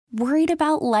Worried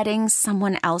about letting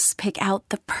someone else pick out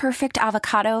the perfect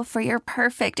avocado for your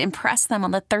perfect impress them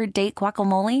on the third date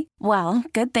guacamole? Well,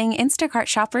 good thing Instacart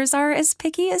shoppers are as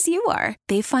picky as you are.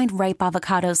 They find ripe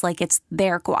avocados like it's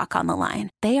their guac on the line.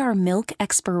 They are milk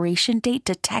expiration date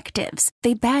detectives.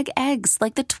 They bag eggs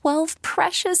like the 12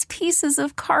 precious pieces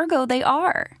of cargo they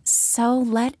are. So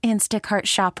let Instacart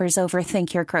shoppers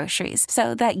overthink your groceries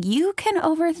so that you can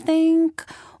overthink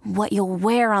what you'll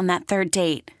wear on that third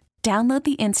date. Download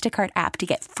the Instacart app to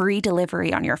get free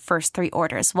delivery on your first 3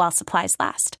 orders while supplies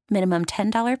last. Minimum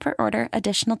 $10 per order.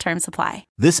 Additional terms apply.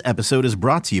 This episode is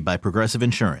brought to you by Progressive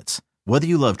Insurance. Whether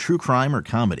you love true crime or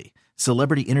comedy,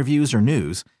 celebrity interviews or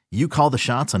news, you call the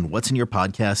shots on what's in your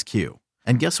podcast queue.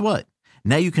 And guess what?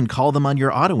 Now you can call them on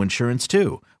your auto insurance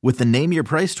too with the Name Your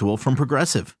Price tool from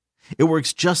Progressive. It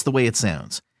works just the way it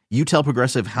sounds. You tell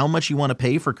Progressive how much you want to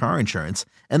pay for car insurance,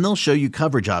 and they'll show you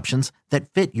coverage options that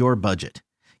fit your budget.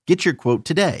 Get your quote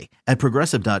today at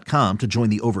Progressive.com to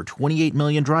join the over 28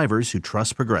 million drivers who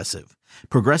trust Progressive.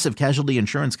 Progressive Casualty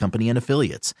Insurance Company and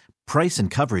Affiliates. Price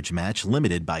and coverage match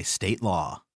limited by state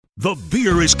law. The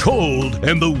beer is cold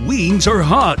and the wings are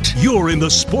hot. You're in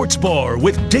the sports bar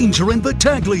with Danger and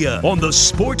Battaglia on the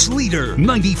Sports Leader,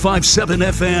 95.7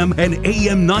 FM and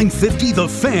AM 950 The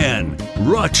Fan,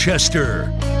 Rochester.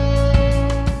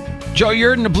 Joe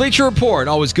Yerdon, the Bleacher Report.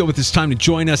 Always good with this time to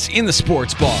join us in the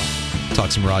sports bar. Talk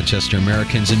some Rochester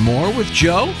Americans and more with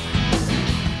Joe.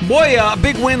 Boy, a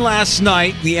big win last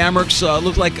night. The Amerks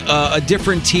looked like a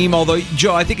different team, although,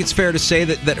 Joe, I think it's fair to say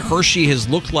that Hershey has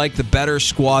looked like the better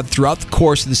squad throughout the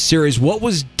course of the series. What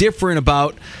was different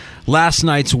about last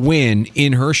night's win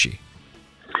in Hershey?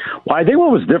 Well, I think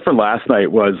what was different last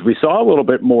night was we saw a little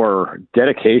bit more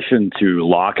dedication to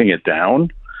locking it down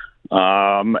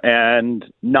and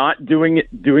not doing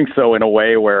so in a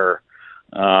way where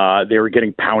they were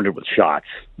getting pounded with shots.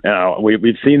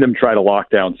 We've seen them try to lock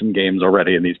down some games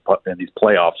already in these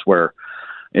playoffs where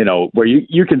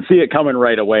you can see it coming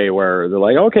right away where they're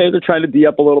like, okay, they're trying to D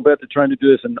up a little bit. They're trying to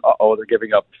do this and they're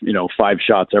giving up, 5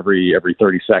 shots every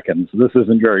 30 seconds. This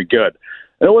isn't very good.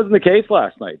 And it wasn't the case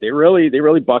last night. They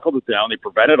really buckled it down. They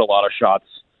prevented a lot of shots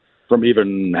from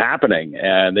even happening,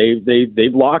 and they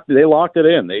locked it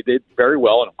in. They did very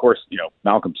well, and of course,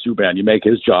 Malcolm Subban, you make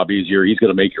his job easier, he's going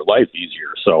to make your life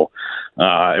easier. So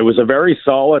it was a very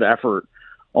solid effort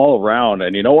all around,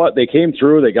 and you know what? They came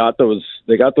through. They got those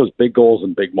big goals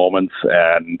and big moments,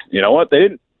 and you know what?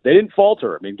 They didn't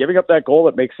falter. I mean, giving up that goal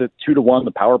that makes it 2-1,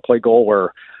 the power play goal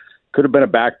where could have been a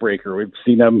backbreaker. We've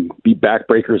seen them beat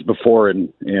backbreakers before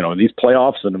in these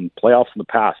playoffs and in playoffs in the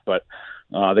past, but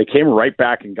they came right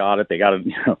back and got it. They got it,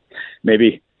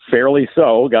 maybe fairly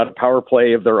so, got a power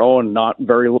play of their own not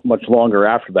very much longer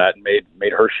after that and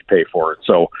made Hershey pay for it.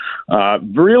 So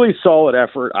really solid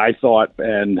effort, I thought.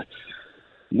 And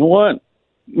you know what?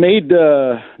 Made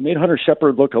Hunter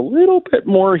Shepard look a little bit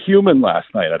more human last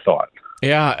night, I thought.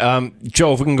 Yeah,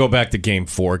 Joe, if we can go back to Game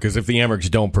 4, because if the Amerks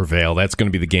don't prevail, that's going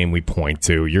to be the game we point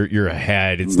to. You're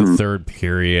ahead. It's the third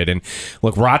period. And,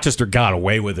 look, Rochester got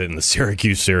away with it in the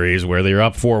Syracuse series where they're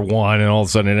up 4-1, and all of a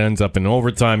sudden it ends up in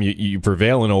overtime. You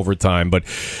prevail in overtime. But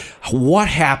what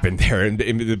happened there? And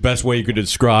the best way you could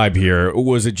describe here,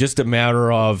 was it just a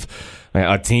matter of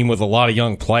a team with a lot of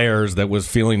young players that was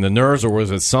feeling the nerves, or was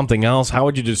it something else? How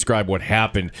would you describe what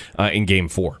happened in Game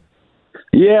 4?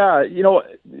 Yeah,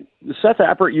 Seth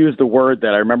Appert used the word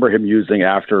that I remember him using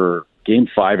after Game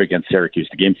 5 against Syracuse,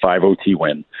 the Game 5 OT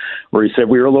win, where he said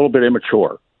we were a little bit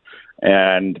immature.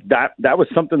 And that was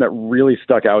something that really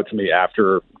stuck out to me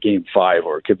after Game 5,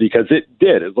 because it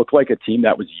did. It looked like a team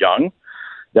that was young,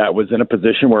 that was in a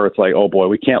position where it's like, oh boy,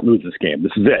 we can't lose this game.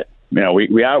 This is it.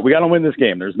 We got to win this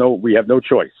game. We have no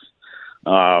choice.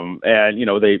 And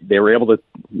they were able to,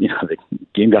 the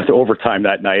game got to overtime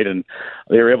that night, and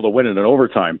they were able to win it in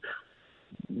overtime.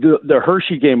 The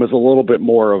Hershey game was a little bit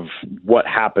more of what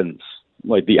happens,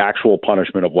 like the actual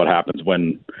punishment of what happens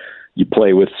when you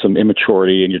play with some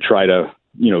immaturity and you try to,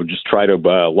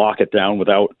 lock it down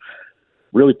without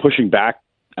really pushing back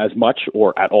as much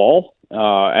or at all.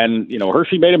 And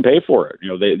Hershey made him pay for it.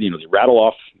 They rattle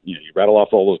off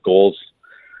all those goals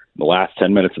in the last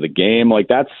 10 minutes of the game. Like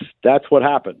that's what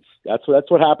happens. That's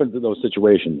what happens in those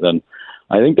situations. And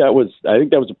I think that was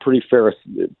a pretty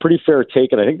fair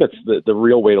take. And I think that's the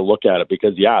real way to look at it,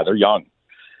 because they're young.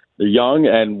 They're young.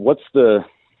 And what's the,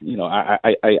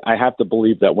 I have to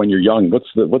believe that when you're young, what's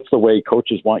the way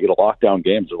coaches want you to lock down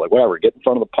games? They're like, whatever, get in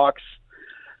front of the pucks.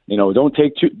 Don't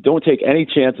take any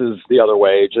chances the other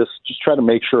way. Just try to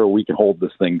make sure we can hold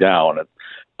this thing down. And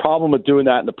problem with doing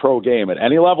that in the pro game, at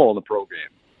any level in the pro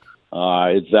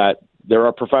game, is that there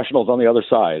are professionals on the other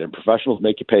side, and professionals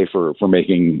make you pay for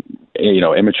making,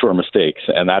 immature mistakes.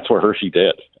 And that's what Hershey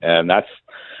did. And that's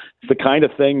the kind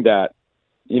of thing that,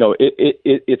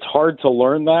 it's hard to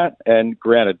learn that. And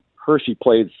granted, Hershey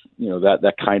plays,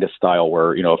 that kind of style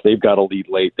where, if they've got a lead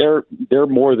late, they're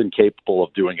more than capable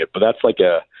of doing it. But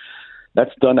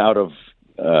that's done out of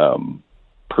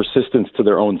persistence to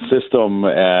their own system,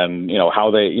 and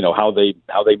how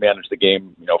they manage the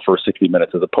game, for 60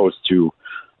 minutes, as opposed to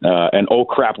and oh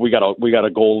crap, we got a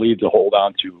goal lead to hold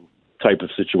on to type of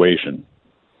situation.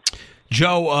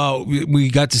 Joe, we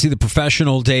got to see the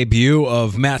professional debut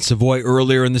of Matt Savoy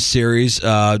earlier in the series,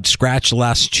 scratched the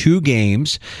last 2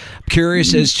 games. I'm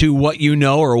curious as to what you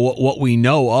know, or what we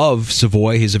know of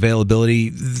Savoy, his availability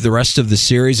the rest of the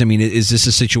series. I mean, is this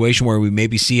a situation where we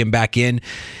maybe see him back in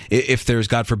if there's,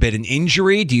 God forbid, an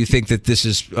injury? Do you think that this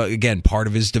is, again, part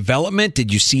of his development?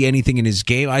 Did you see anything in his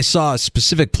game? I saw a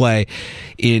specific play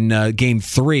in Game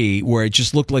 3 where it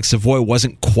just looked like Savoy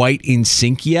wasn't quite in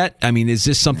sync yet. I mean, is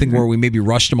this something where we maybe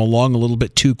rushed him along a little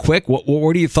bit too quick? What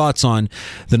are your thoughts on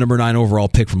the number 9 overall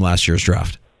pick from last year's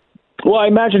draft? Well, I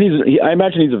imagine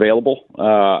he's available.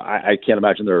 I can't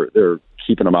imagine they're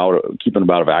keeping him out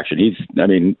of action. He's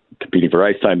competing for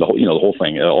ice time. The whole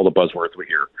thing, all the buzzwords we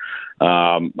hear.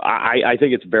 I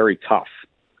think it's very tough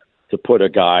to put a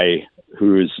guy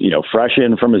who's fresh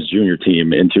in from his junior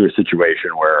team into a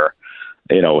situation where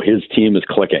his team is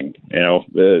clicking.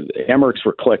 The Amerks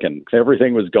were clicking.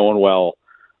 Everything was going well.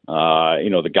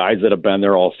 The guys that have been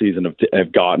there all season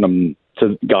have gotten them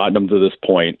to this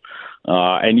point.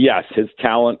 And yes, his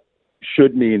talent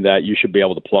should mean that you should be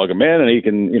able to plug him in and he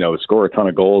can, score a ton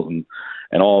of goals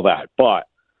and all that. But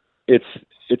it's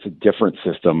a different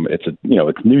system. It's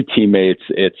new teammates.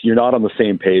 You're not on the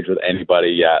same page with anybody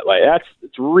yet.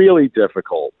 It's really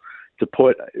difficult to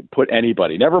put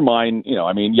anybody. Never mind,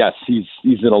 yes, he's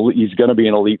going to be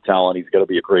an elite talent. He's going to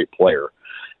be a great player.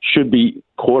 Should be,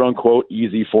 quote unquote,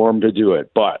 easy for him to do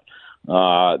it. But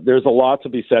there's a lot to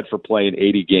be said for playing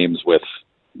 80 games with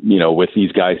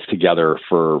these guys together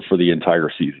for the entire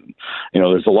season.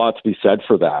 There's a lot to be said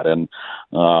for that. And,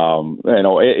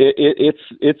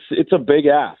 it's a big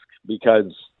ask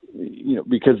because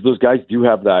those guys do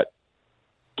have that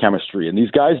chemistry, and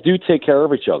these guys do take care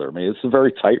of each other. I mean, it's a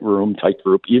very tight room, tight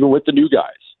group, even with the new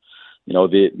guys.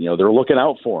 They're looking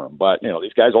out for them, but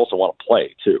these guys also want to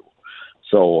play too.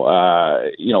 So, I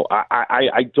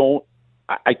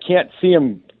can't see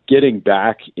him getting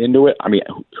back into it. I mean,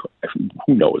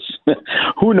 who knows?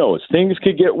 Who knows? Things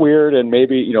could get weird, and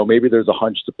maybe there's a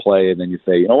hunch to play, and then you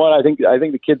say, you know what? I think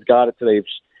the kid's got it today.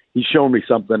 He's shown me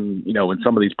something, in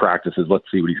some of these practices. Let's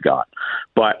see what he's got.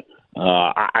 But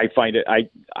I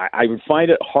would find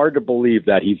it hard to believe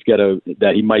that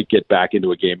he might get back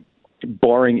into a game,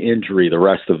 barring injury, the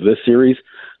rest of this series.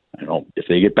 I don't know if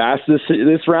they get past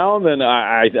this round, then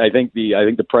I think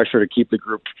the pressure to keep the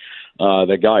group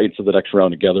that got into the next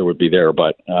round together would be there.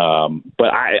 But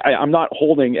I'm not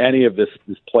holding any of this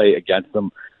play against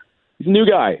him. He's a new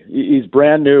guy. He's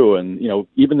brand new, and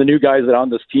even the new guys that are on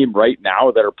this team right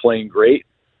now that are playing great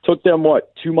took them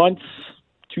 2 months,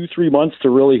 2-3 months to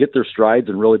really hit their strides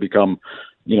and really become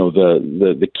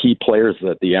the key players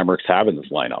that the Amerks have in this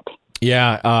lineup.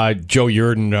 Yeah, Joe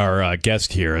Yerdon, our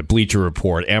guest here at Bleacher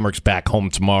Report. Amerks back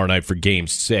home tomorrow night for Game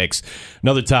 6.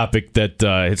 Another topic that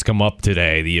has come up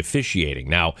today, the officiating.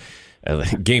 Now,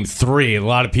 Game 3, a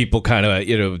lot of people kind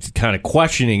of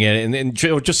questioning it. And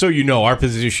Joe, just so you know, our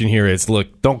position here is,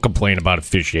 look, don't complain about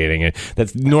officiating. And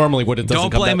that's normally what it doesn't.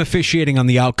 Don't blame officiating on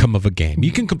the outcome of a game.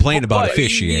 You can complain about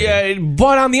officiating. Yeah,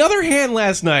 but on the other hand,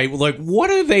 last night, what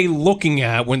are they looking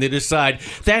at when they decide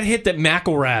that hit that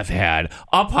McElrath had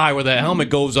up high where the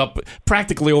helmet goes up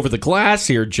practically over the glass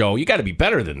here, Joe? You got to be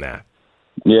better than that.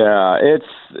 Yeah, it's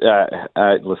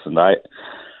listen,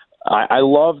 I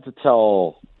love to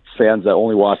tell fans that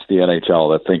only watch the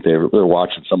NHL that think they're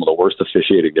watching some of the worst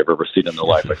officiating they've ever seen in their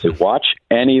life. I say, watch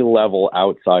any level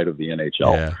outside of the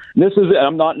NHL. Yeah. And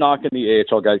I'm not knocking the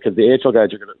AHL guys, because the AHL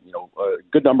guys are going to, a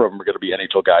good number of them are going to be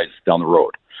NHL guys down the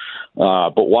road.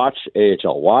 But watch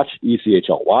AHL, watch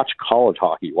ECHL, watch college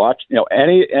hockey, watch,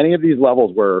 any of these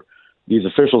levels where these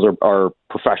officials are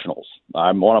professionals. I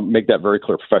want to make that very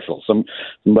clear, professionals.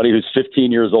 Somebody who's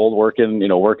 15 years old working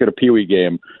a Pee Wee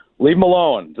game, leave them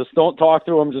alone. Just don't talk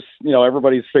to them. Just,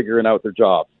 everybody's figuring out their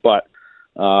job. But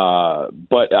I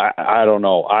don't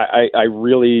know. I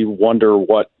really wonder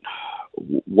what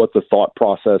the thought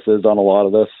process is on a lot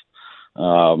of this.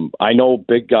 I know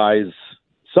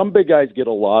some big guys get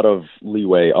a lot of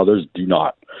leeway. Others do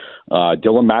not.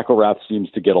 Dylan McElrath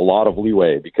seems to get a lot of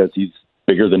leeway because he's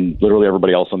bigger than literally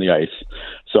everybody else on the ice.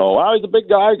 So he's a big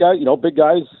guy. Big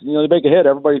guys, they make a hit.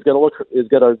 Everybody's got to look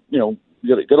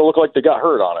like they got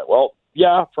hurt on it. Well,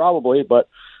 yeah, probably, but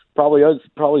probably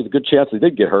a good chance they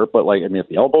did get hurt. But if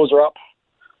the elbows are up,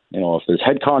 if there's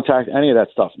head contact, any of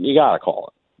that stuff, you got to call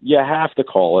it. You have to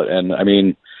call it. And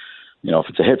if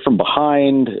it's a hit from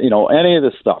behind, any of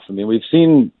this stuff. We've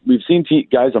seen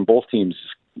guys on both teams,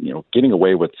 getting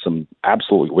away with some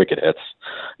absolutely wicked hits.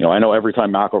 I know every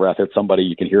time McElrath hits somebody,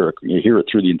 you hear it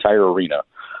through the entire arena.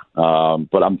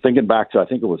 But I'm thinking back to, I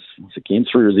think it was game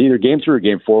 3 or either game 3 or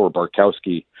game 4 where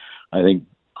Bartkowski, I think,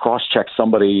 cross-checked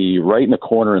somebody right in the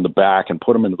corner in the back and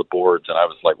put him into the boards. And I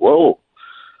was like, whoa,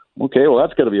 okay, well,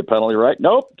 that's going to be a penalty, right?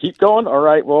 Nope, keep going. All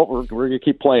right, well, we're going to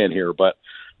keep playing here. But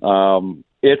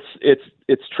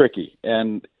it's tricky.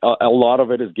 And a lot of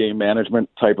it is game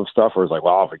management type of stuff where it's like,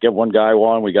 well, if we give one guy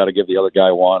one, we got to give the other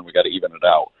guy one. We got to even it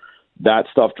out. That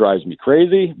stuff drives me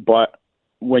crazy. But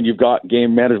when you've got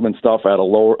game management stuff at a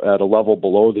level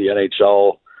below the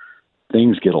NHL,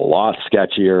 things get a lot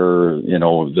sketchier.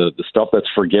 The stuff that's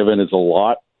forgiven is a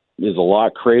lot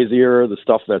crazier. The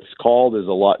stuff that's called is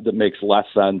a lot that makes less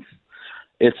sense.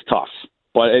 It's tough,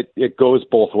 but it goes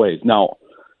both ways. Now,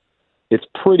 it's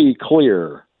pretty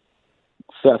clear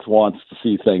Seth wants to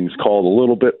see things called a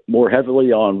little bit more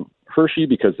heavily on Hershey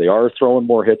because they are throwing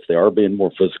more hits. They are being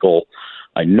more physical.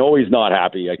 I know he's not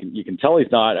happy. You can tell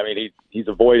he's not. He's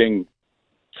avoiding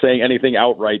saying anything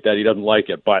outright that he doesn't like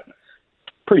it, but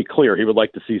pretty clear he would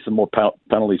like to see some more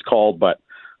penalties called. But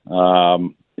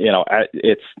listen,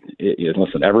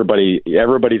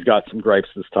 everybody's got some gripes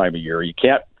this time of year. You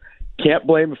can't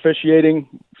blame officiating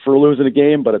for losing a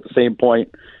game, but at the same point,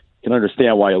 you can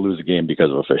understand why you lose a game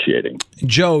because of officiating.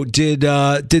 Joe, did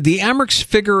the Amerks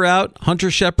figure out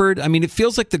Hunter Shepard? It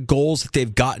feels like the goals that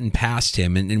they've gotten past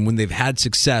him, and when they've had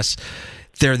success,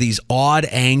 they're these odd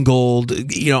angled,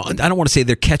 I don't want to say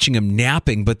they're catching him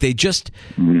napping, but they just,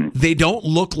 they don't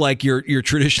look like your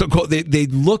traditional goal. They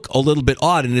look a little bit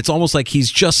odd, and it's almost like he's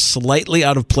just slightly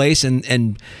out of place,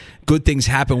 and good things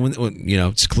happen when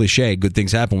it's cliche, good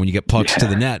things happen when you get pucks to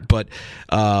the net. But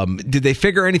did they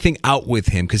figure anything out with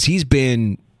him? Because he's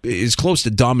been is close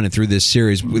to dominant through this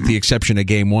series, with the exception of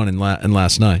game 1 and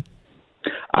last night.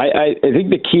 I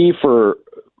think the key for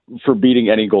beating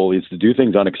any goalie is to do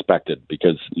things unexpected,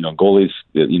 because goalies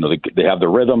they have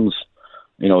their rhythms,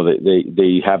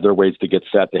 they have their ways to get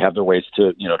set, they have their ways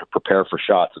to to prepare for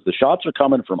shots. If the shots are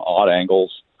coming from odd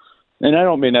angles, and I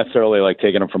don't mean necessarily like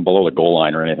taking them from below the goal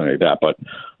line or anything like that, but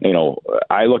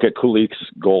I look at Kulik's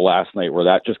goal last night where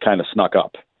that just kind of snuck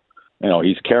up.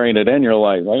 He's carrying it in. You're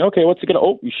like okay, what's it gonna?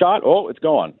 Oh, you shot. Oh, it's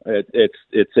gone. It's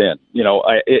in.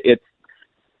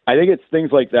 I think it's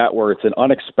things like that where it's an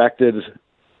unexpected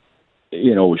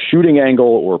shooting angle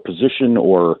or position,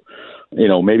 or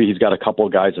maybe he's got a couple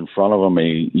of guys in front of him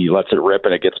and he lets it rip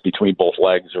and it gets between both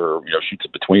legs, or shoots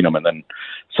it between them, and then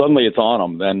suddenly it's on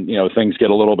him. Then things get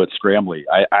a little bit scrambly.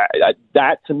 I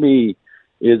that to me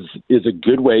is a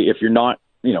good way, if you're not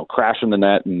crashing the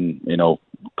net and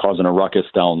causing a ruckus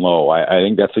down low. I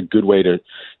think that's a good way to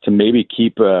maybe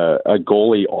keep a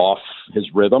goalie off his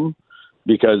rhythm.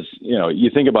 Because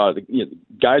you think about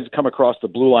it, guys come across the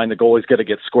blue line, the goalie's got to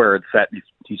get square and set.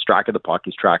 He's tracking the puck,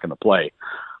 he's tracking the play.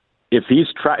 If he's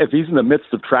in the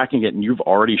midst of tracking it and you've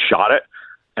already shot it,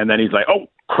 and then he's like, oh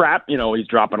crap, he's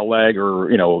dropping a leg,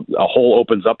 or a hole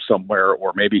opens up somewhere,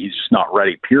 or maybe he's just not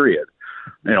ready. Period.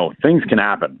 Things can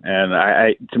happen,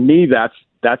 and to me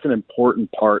that's an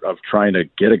important part of trying to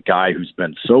get a guy who's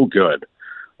been so good,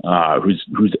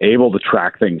 who's able to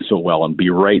track things so well and be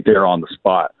right there on the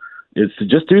spot, is to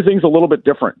just do things a little bit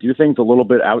different, do things a little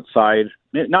bit outside,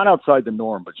 not outside the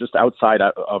norm, but just outside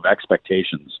of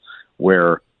expectations,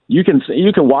 where you can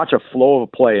watch a flow of a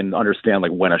play and understand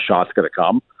like when a shot's going to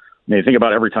come. You think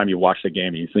about every time you watch the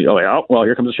game, you think, oh, well,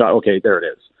 here comes a shot. Okay, there it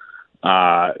is.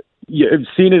 You've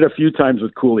seen it a few times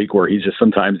with Kulik, where he's just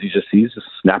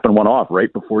snapping one off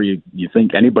right before you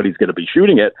think anybody's going to be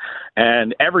shooting it,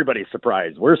 and everybody's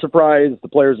surprised. We're surprised, the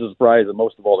players are surprised, and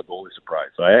most of all, the goalie's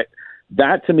surprised. So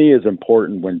that to me is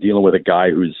important when dealing with a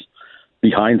guy who's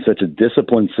behind such a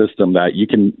disciplined system that you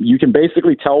can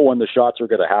basically tell when the shots are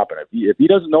going to happen. If he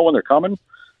doesn't know when they're coming,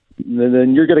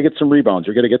 then you're going to get some rebounds.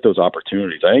 You're going to get those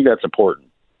opportunities. I think that's important.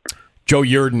 Joe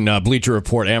Yerdon, Bleacher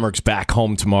Report. Amerks back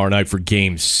home tomorrow night for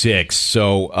Game 6.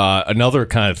 So another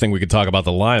kind of thing we could talk about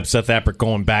the lineup. Seth Appert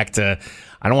going back to,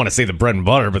 I don't want to say the bread and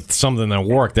butter, but something that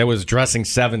worked. That was dressing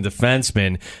 7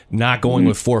 defensemen, not going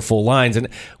with 4 full lines. And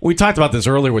we talked about this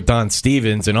earlier with Don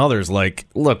Stevens and others. Like,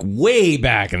 look, way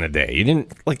back in the day, you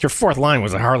didn't like your 4th line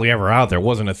was hardly ever out there. It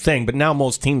wasn't a thing. But now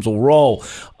most teams will roll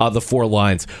the 4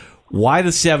 lines. Why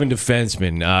the 7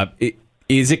 defensemen?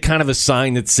 Is it kind of a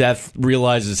sign that Seth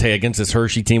realizes, hey, against this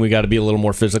Hershey team, we got to be a little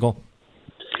more physical?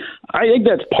 I think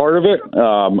that's part of it.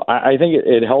 I think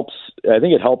it helps. I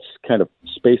think it helps kind of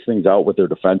space things out with their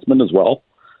defensemen as well.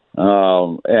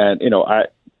 And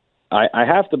I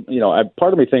have to.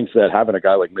 Part of me thinks that having a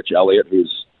guy like Mitch Elliott,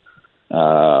 who's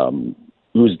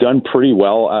done pretty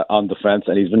well on defense,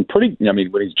 and he's been pretty. I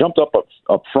mean, when he's jumped up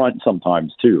front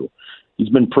sometimes too, he's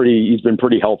been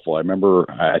pretty helpful. I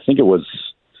remember. I think it was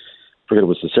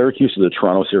the Syracuse or the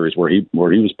Toronto series where he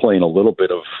was playing a little bit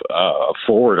of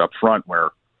forward up front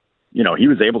where, he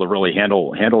was able to really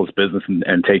handle his business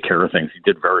and take care of things. He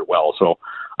did very well. So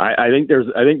I think there's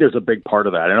a big part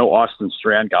of that. I know Austin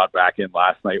Strand got back in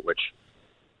last night, which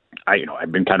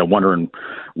I've been kind of wondering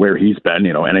where he's been.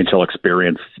 NHL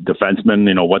experienced defenseman.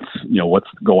 What's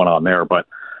going on there, but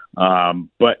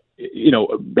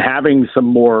having some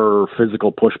more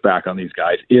physical pushback on these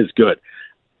guys is good.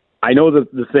 I know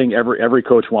that the thing every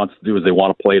coach wants to do is they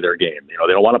want to play their game. They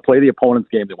don't want to play the opponent's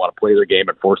game. They want to play their game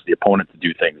and force the opponent to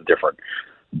do things different.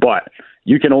 But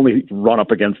you can only run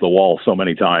up against the wall so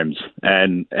many times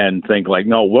and think like,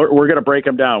 no, we're going to break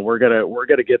them down. We're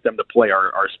going to get them to play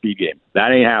our speed game. That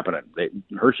ain't happening.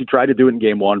 Hershey tried to do it in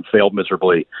game 1, failed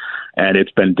miserably, and it's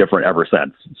been different ever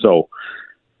since. So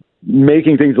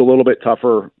making things a little bit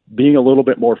tougher, being a little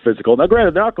bit more physical. Now,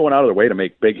 granted, they're not going out of their way to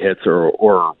make big hits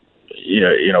or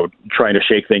trying to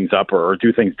shake things up or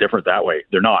do things different that way.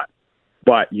 They're not.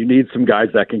 But you need some guys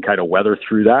that can kind of weather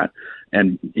through that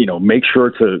and, make sure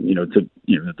to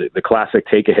the classic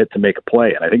take a hit to make a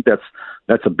play. And I think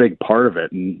that's a big part of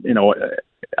it. And,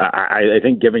 I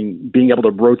think being able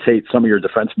to rotate some of your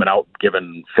defensemen out,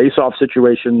 given face-off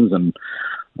situations and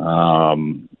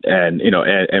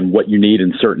what you need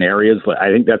in certain areas, I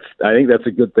think that's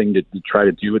a good thing to try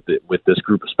to do with this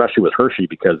group, especially with Hershey,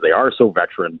 because they are so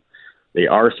veteran. They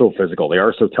are so physical. They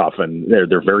are so tough, and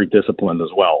they're very disciplined as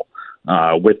well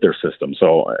with their system.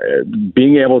 So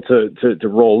being able to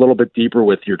roll a little bit deeper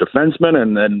with your defensemen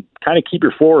and then kind of keep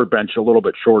your forward bench a little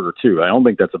bit shorter too. I don't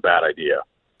think that's a bad idea.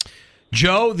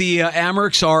 Joe, the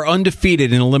Amerks are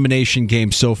undefeated in elimination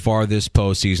games so far this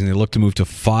postseason. They look to move to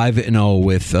 5-0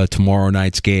 with tomorrow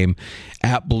night's game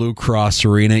at Blue Cross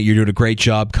Arena. You're doing a great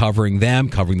job covering them,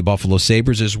 covering the Buffalo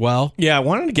Sabres as well. Yeah, I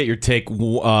wanted to get your take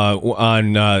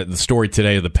on the story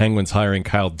today of the Penguins hiring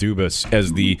Kyle Dubas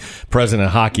as the president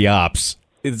of hockey ops.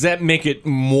 Does that make it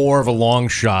more of a long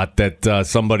shot that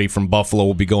somebody from Buffalo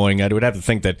will be going? I would have to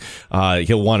think that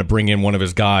he'll want to bring in one of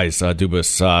his guys,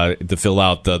 Dubas, to fill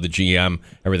out the GM,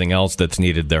 everything else that's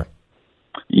needed there.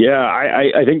 Yeah,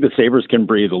 I think the Sabres can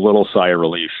breathe a little sigh of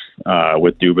relief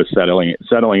with Dubas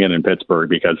settling in Pittsburgh,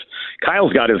 because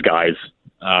Kyle's got his guys.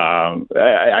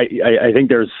 I think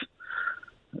there's,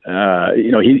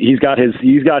 he's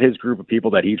got his group of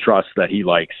people that he trusts, that he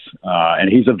likes, and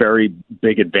he's a very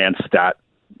big advanced stat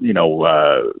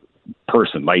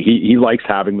person. Like he likes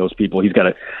having those people. He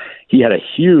had a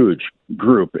huge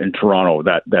group in Toronto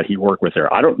that he worked with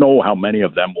there. I don't know how many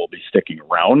of them will be sticking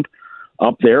around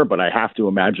up there, but I have to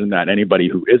imagine that anybody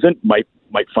who isn't might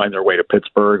find their way to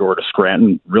Pittsburgh or to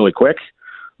Scranton really quick.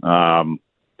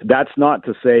 That's not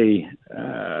to say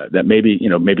that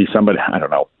maybe somebody, I don't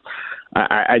know.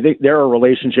 I think there are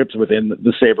relationships within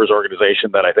the Sabres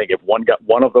organization that I think if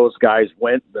one of those guys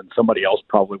went, then somebody else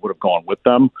probably would have gone with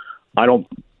them. I don't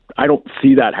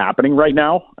see that happening right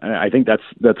now. And I think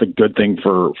that's a good thing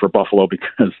for Buffalo,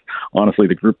 because honestly,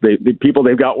 the group, the people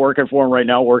they've got working for them right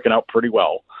now, working out pretty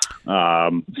well.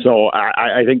 So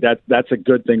I think that's a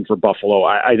good thing for Buffalo.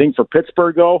 I think for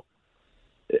Pittsburgh though,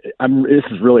 this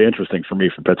is really interesting for me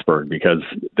for Pittsburgh, because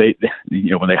they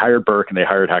when they hired Burke and they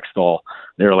hired Hextall,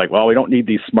 they were like, well, we don't need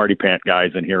these smarty pant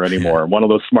guys in here anymore. And a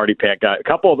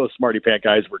couple of those smarty pant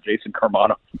guys were Jason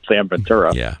Carmano and Sam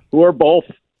Ventura, who are both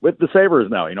with the Sabres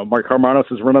now. Mark Carmanos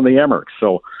is running the Amerks.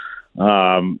 So,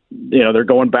 they're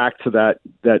going back to that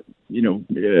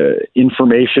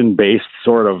information based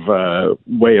sort of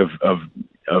way of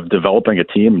developing a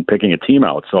team and picking a team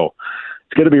out. So,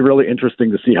 it's going to be really interesting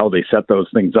to see how they set those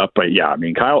things up. But yeah, I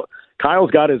mean,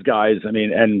 Kyle's got his guys. I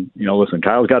mean, and listen,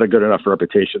 Kyle's got a good enough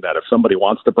reputation that if somebody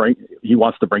wants to bring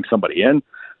somebody in,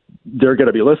 they're going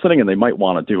to be listening, and they might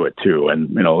want to do it too.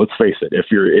 And let's face it, if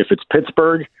it's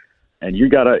Pittsburgh and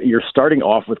you're starting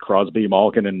off with Crosby,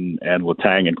 Malkin, and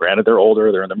Letang, and granted they're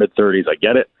older, they're in their mid-30s, I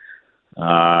get it.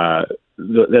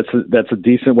 That's a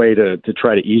decent way to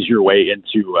try to ease your way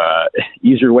into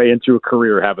a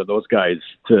career, having those guys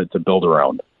to build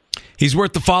around. He's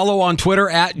worth the follow on Twitter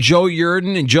at Joe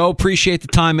Yerdon. And Joe, appreciate the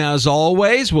time as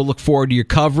always. We'll look forward to your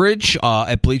coverage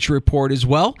at Bleacher Report as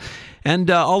well.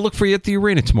 And I'll look for you at the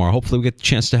arena tomorrow. Hopefully we get the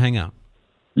chance to hang out.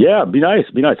 Yeah, be nice.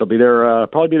 I'll be there.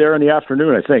 Probably be there in the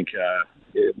afternoon, I think.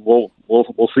 We'll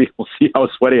see. We'll see how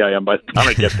sweaty I am by the time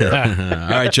I get there. All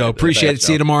right, Joe. Appreciate it.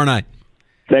 See you tomorrow night.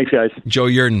 Thanks, guys. Joe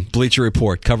Yerdon, Bleacher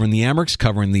Report, covering the Amerks,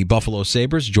 covering the Buffalo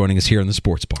Sabres, joining us here in the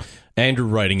Sports Bar. Andrew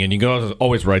writing in, you can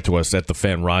always write to us at the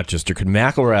Fan Rochester. Could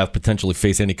McElrath potentially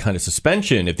face any kind of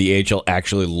suspension if the AHL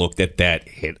actually looked at that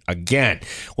hit again?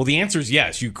 Well, the answer is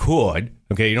yes, you could.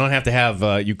 Okay, you don't have to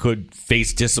have, you could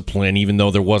face discipline even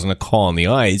though there wasn't a call on the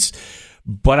ice.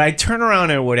 But I turn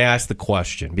around and would ask the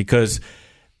question because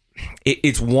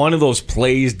it's one of those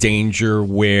plays, Danger,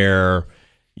 where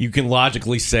you can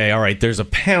logically say, all right, there's a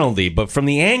penalty, but from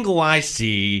the angle I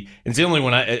see, it's the only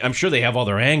one I'm sure they have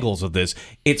other angles of this,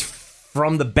 it's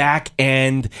from the back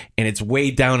end and it's way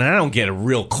down, and I don't get a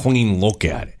real clean look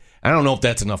at it. I don't know if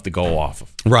that's enough to go off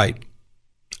of. Right.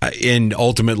 And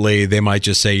ultimately, they might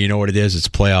just say, you know what it is? It's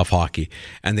playoff hockey.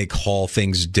 And they call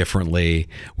things differently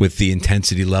with the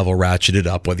intensity level ratcheted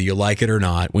up, whether you like it or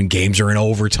not. When games are in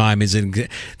overtime,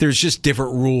 there's just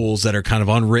different rules that are kind of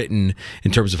unwritten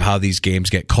in terms of how these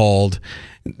games get called.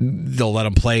 They'll let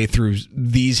them play through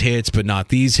these hits, but not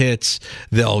these hits.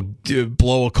 They'll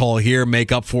blow a call here,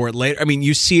 make up for it later. I mean,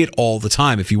 you see it all the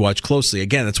time if you watch closely.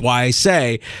 Again, that's why I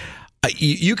say,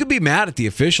 you could be mad at the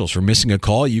officials for missing a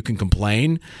call. You can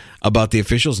complain about the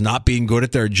officials not being good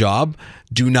at their job.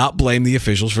 Do not blame the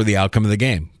officials for the outcome of the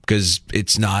game because they're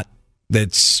not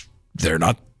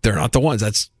the ones.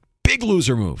 That's big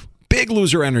loser move, big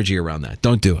loser energy around that.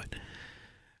 Don't do it.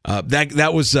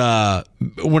 That was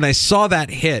when I saw that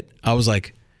hit, I was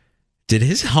like, did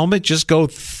his helmet just go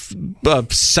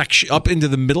section up into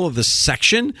the middle of the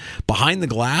section behind the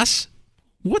glass?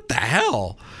 What the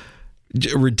hell?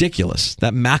 Ridiculous.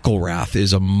 That McElrath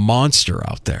is a monster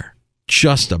out there.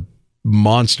 Just a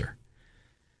monster.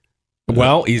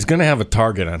 Well, he's going to have a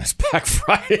target on his back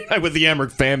Friday night with the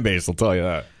Amerks fan base, I'll tell you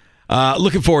that.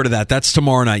 Looking forward to that. That's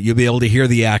tomorrow night. You'll be able to hear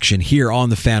the action here on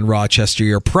the Fan Rochester,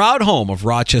 your proud home of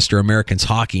Rochester Americans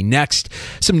hockey. Next,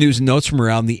 some news and notes from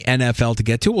around the NFL to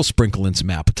get to. We'll sprinkle in some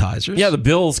appetizers. Yeah, the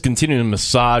Bills continue to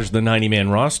massage the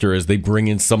 90-man roster as they bring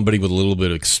in somebody with a little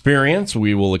bit of experience.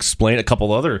 We will explain a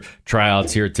couple other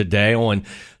tryouts here today. When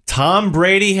Tom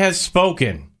Brady has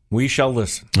spoken, we shall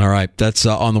listen. All right, that's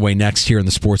on the way next here in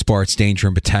the Sports Bar. It's Danger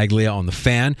and Battaglia on the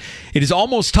Fan. It is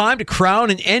almost time to crown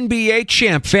an NBA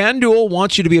champ. FanDuel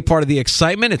wants you to be a part of the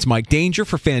excitement. It's Mike Danger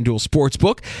for FanDuel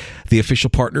Sportsbook, the official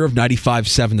partner of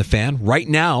 95.7 The Fan. Right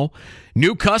now,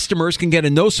 new customers can get a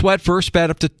no-sweat first bet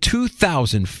up to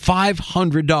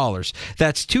 $2,500.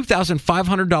 That's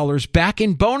 $2,500 back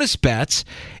in bonus bets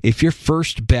if your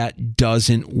first bet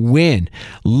doesn't win.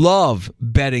 Love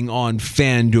betting on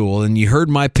FanDuel. And you heard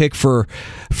my pick for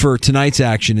tonight's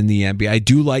action in the NBA. I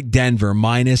do like Denver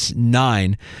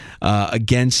 -9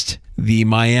 against the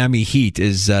Miami Heat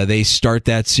as they start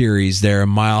that series there a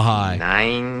Mile High.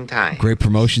 9 times. Great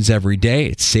promotions every day.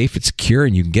 It's safe, it's secure,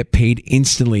 and you can get paid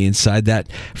instantly inside that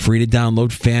free-to-download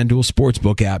FanDuel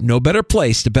Sportsbook app. No better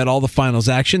place to bet all the finals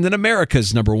action than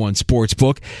America's #1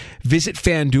 sportsbook. Visit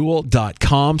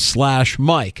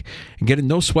FanDuel.com/Mike and get a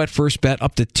no-sweat first bet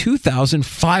up to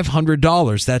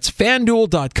 $2,500. That's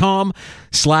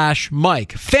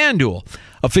FanDuel.com/Mike. FanDuel,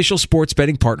 official sports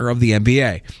betting partner of the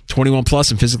NBA. 21 plus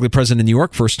and physically present in New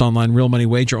York. First online real money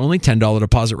wager only. $10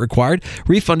 deposit required.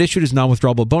 Refund issued as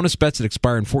non-withdrawable bonus bets that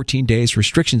expire in 14 days.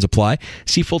 Restrictions apply.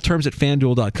 See full terms at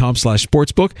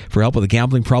FanDuel.com/sportsbook. For help with a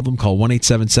gambling problem, call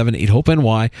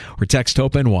 1-877-8-HOPE-NY or text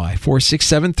HOPE-NY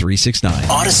 467-369.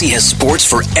 Odyssey has sports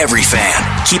for every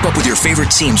fan. Keep up with your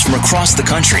favorite teams from across the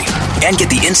country and get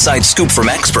the inside scoop from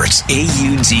experts.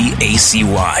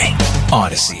 AUDACY.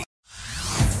 Odyssey.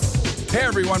 Hey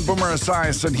everyone, Boomer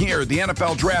Esiason here. The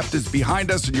NFL draft is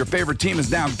behind us and your favorite team is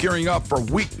now gearing up for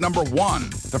week number 1.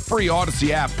 The free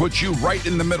Odyssey app puts you right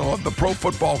in the middle of the pro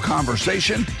football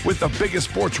conversation with the biggest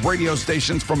sports radio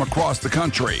stations from across the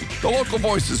country. The local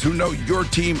voices who know your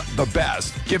team the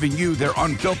best, giving you their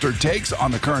unfiltered takes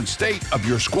on the current state of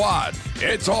your squad.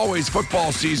 It's always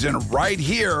football season right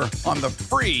here on the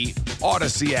free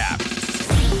Odyssey app.